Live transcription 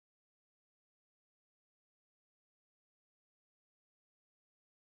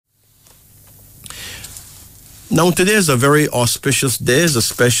Now, today is a very auspicious day. It's a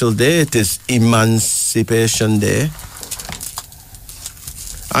special day. It is Emancipation Day.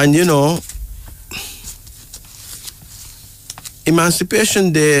 And you know,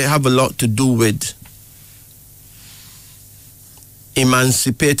 Emancipation Day have a lot to do with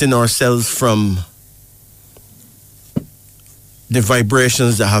emancipating ourselves from the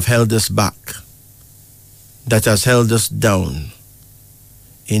vibrations that have held us back, that has held us down.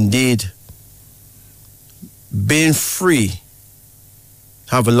 Indeed, being free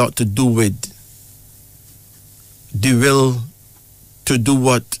have a lot to do with the will to do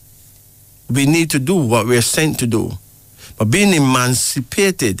what we need to do, what we're sent to do. But being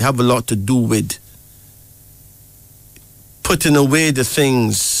emancipated have a lot to do with putting away the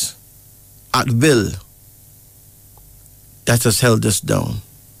things at will that has held us down.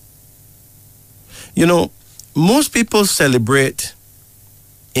 You know, most people celebrate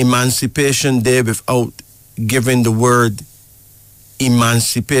Emancipation Day without giving the word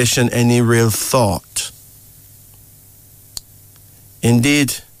emancipation any real thought.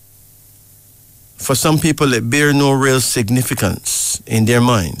 Indeed, for some people it bears no real significance in their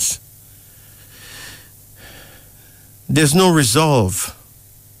minds. There's no resolve,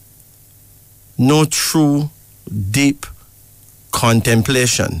 no true, deep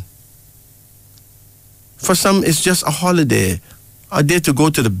contemplation. For some, it's just a holiday, a day to go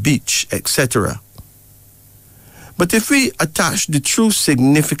to the beach, etc. But if we attach the true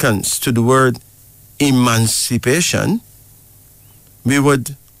significance to the word emancipation, we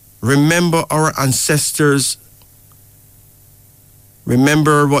would remember our ancestors,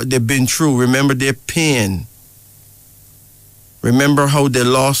 remember what they've been through, remember their pain, remember how they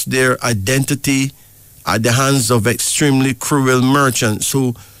lost their identity at the hands of extremely cruel merchants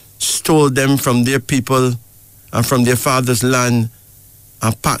who stole them from their people and from their father's land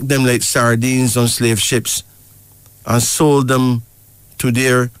and packed them like sardines on slave ships and sold them to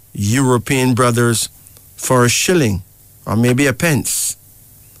their European brothers for a shilling or maybe a pence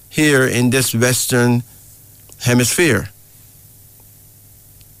here in this Western Hemisphere.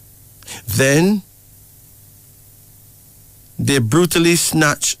 Then they brutally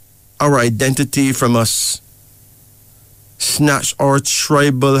snatch our identity from us, snatch our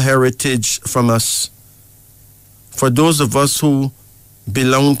tribal heritage from us. For those of us who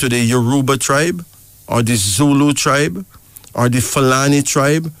belong to the Yoruba tribe, or the Zulu tribe, or the Fulani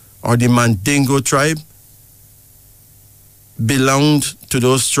tribe, or the Mandingo tribe, belonged to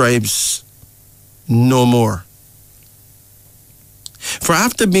those tribes no more. For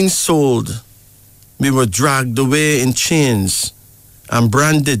after being sold, we were dragged away in chains and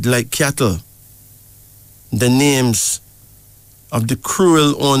branded like cattle, the names of the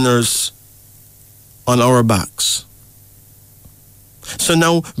cruel owners on our backs. So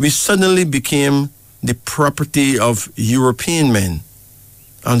now we suddenly became the property of European men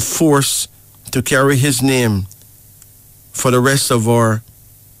and forced to carry his name for the rest of our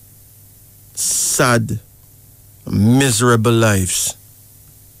sad, miserable lives.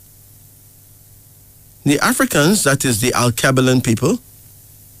 The Africans, that is the Alkebulan people,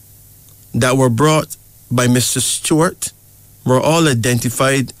 that were brought by Mr. Stuart, were all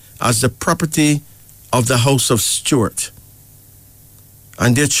identified as the property of the House of Stuart.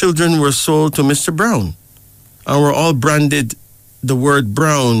 And their children were sold to Mr. Brown and were all branded the word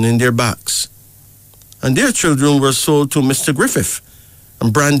Brown in their backs. And their children were sold to Mr. Griffith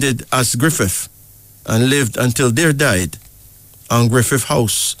and branded as Griffith and lived until they died on Griffith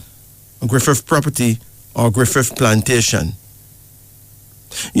House, Griffith property, or Griffith plantation.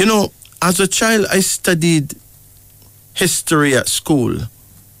 You know, as a child, I studied history at school,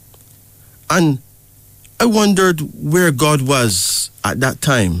 and I wondered where God was at that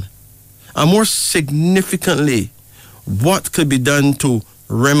time, and more significantly, what could be done to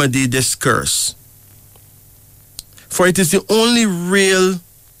remedy this curse. For it is the only real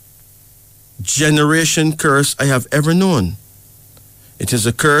generation curse I have ever known. It is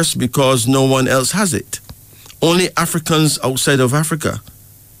a curse because no one else has it. Only Africans outside of Africa.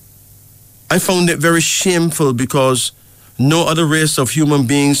 I found it very shameful because no other race of human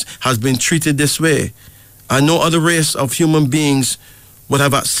beings has been treated this way, and no other race of human beings would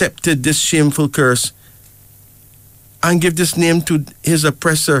have accepted this shameful curse and give this name to his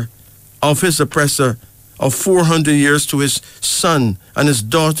oppressor of 400 years to his son and his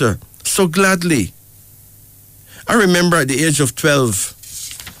daughter so gladly. I remember at the age of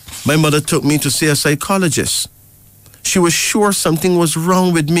 12, my mother took me to see a psychologist. She was sure something was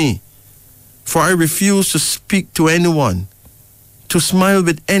wrong with me, for I refused to speak to anyone, to smile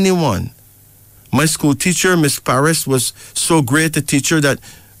with anyone. My school teacher, Miss Paris, was so great a teacher that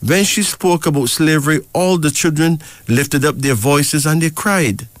When she spoke about slavery, all the children lifted up their voices and they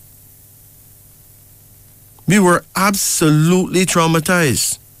cried. We were absolutely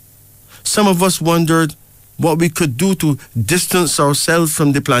traumatized. Some of us wondered what we could do to distance ourselves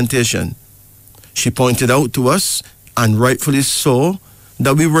from the plantation. She pointed out to us, and rightfully so,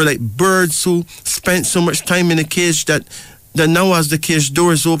 that we were like birds who spent so much time in a cage that now as the cage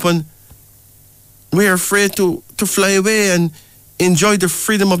door is open, we are afraid to fly away and enjoy the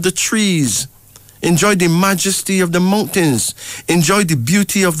freedom of the trees, enjoy the majesty of the mountains, enjoy the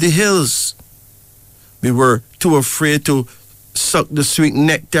beauty of the hills. We were too afraid to suck the sweet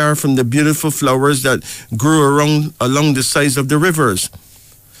nectar from the beautiful flowers that grew along the sides of the rivers.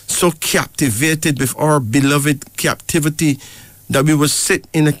 So captivated with our beloved captivity that we would sit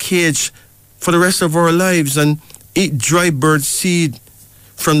in a cage for the rest of our lives and eat dry bird seed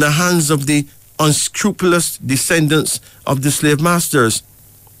from the hands of the unscrupulous descendants of the slave masters,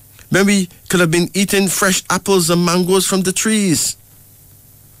 when we could have been eating fresh apples and mangoes from the trees.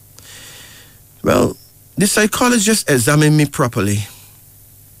 Well, the psychologist examined me properly.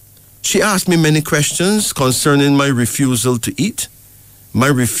 She asked me many questions concerning my refusal to eat, my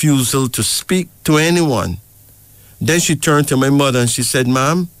refusal to speak to anyone. Then she turned to my mother and she said,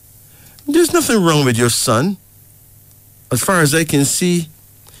 "Ma'am, there's nothing wrong with your son. As far as I can see,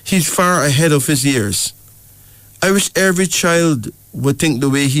 he's far ahead of his years. I wish every child would think the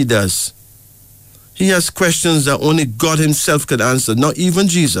way he does. He has questions that only God himself could answer, not even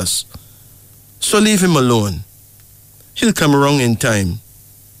Jesus. So leave him alone. He'll come around in time.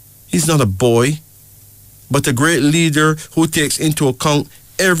 He's not a boy, but a great leader who takes into account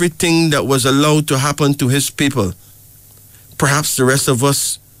everything that was allowed to happen to his people. Perhaps the rest of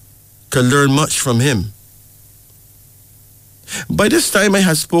us could learn much from him." By this time, I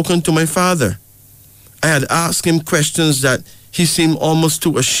had spoken to my father. I had asked him questions that he seemed almost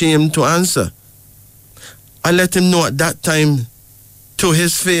too ashamed to answer. I let him know at that time, to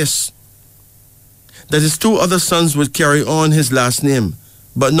his face, that his two other sons would carry on his last name,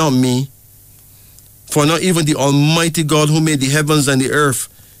 but not me. For not even the Almighty God who made the heavens and the earth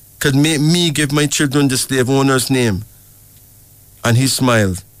could make me give my children the slave owner's name. And he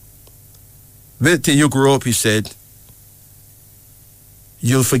smiled. "Wait till you grow up," he said.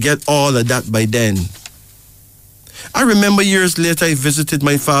 "You'll forget all of that by then." I remember years later I visited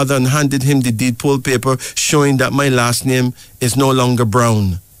my father and handed him the deed poll paper showing that my last name is no longer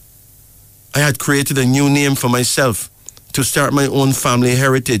Brown. I had created a new name for myself to start my own family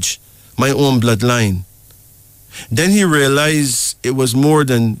heritage, my own bloodline. Then he realized I was more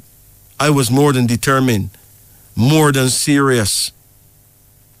than determined, more than serious.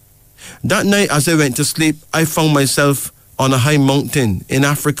 That night as I went to sleep, I found myself on a high mountain in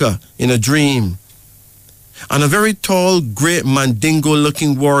Africa in a dream. And a very tall, great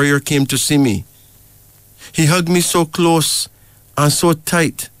Mandingo-looking warrior came to see me. He hugged me so close and so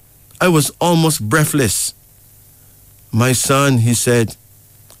tight, I was almost breathless. "My son," he said,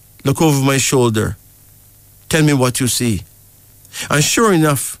 "look over my shoulder. Tell me what you see." And sure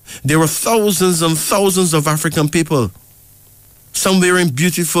enough, there were thousands and thousands of African people, some wearing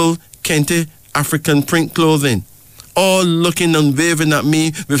beautiful kente African print clothing, all looking and waving at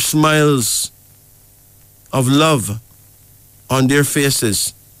me with smiles of love on their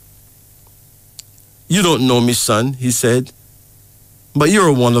faces. "You don't know me, son," he said, "but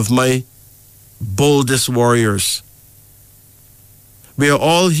you're one of my boldest warriors. We are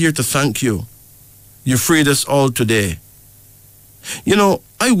all here to thank you. You freed us all today." You know,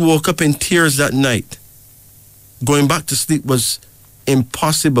 I woke up in tears that night. Going back to sleep was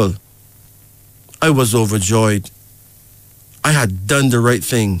impossible. I was overjoyed. I had done the right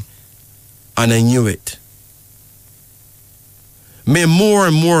thing, and I knew it. May more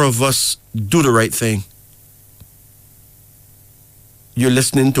and more of us do the right thing. You're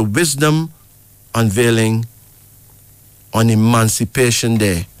listening to Wisdom Unveiling on Emancipation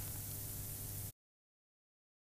Day.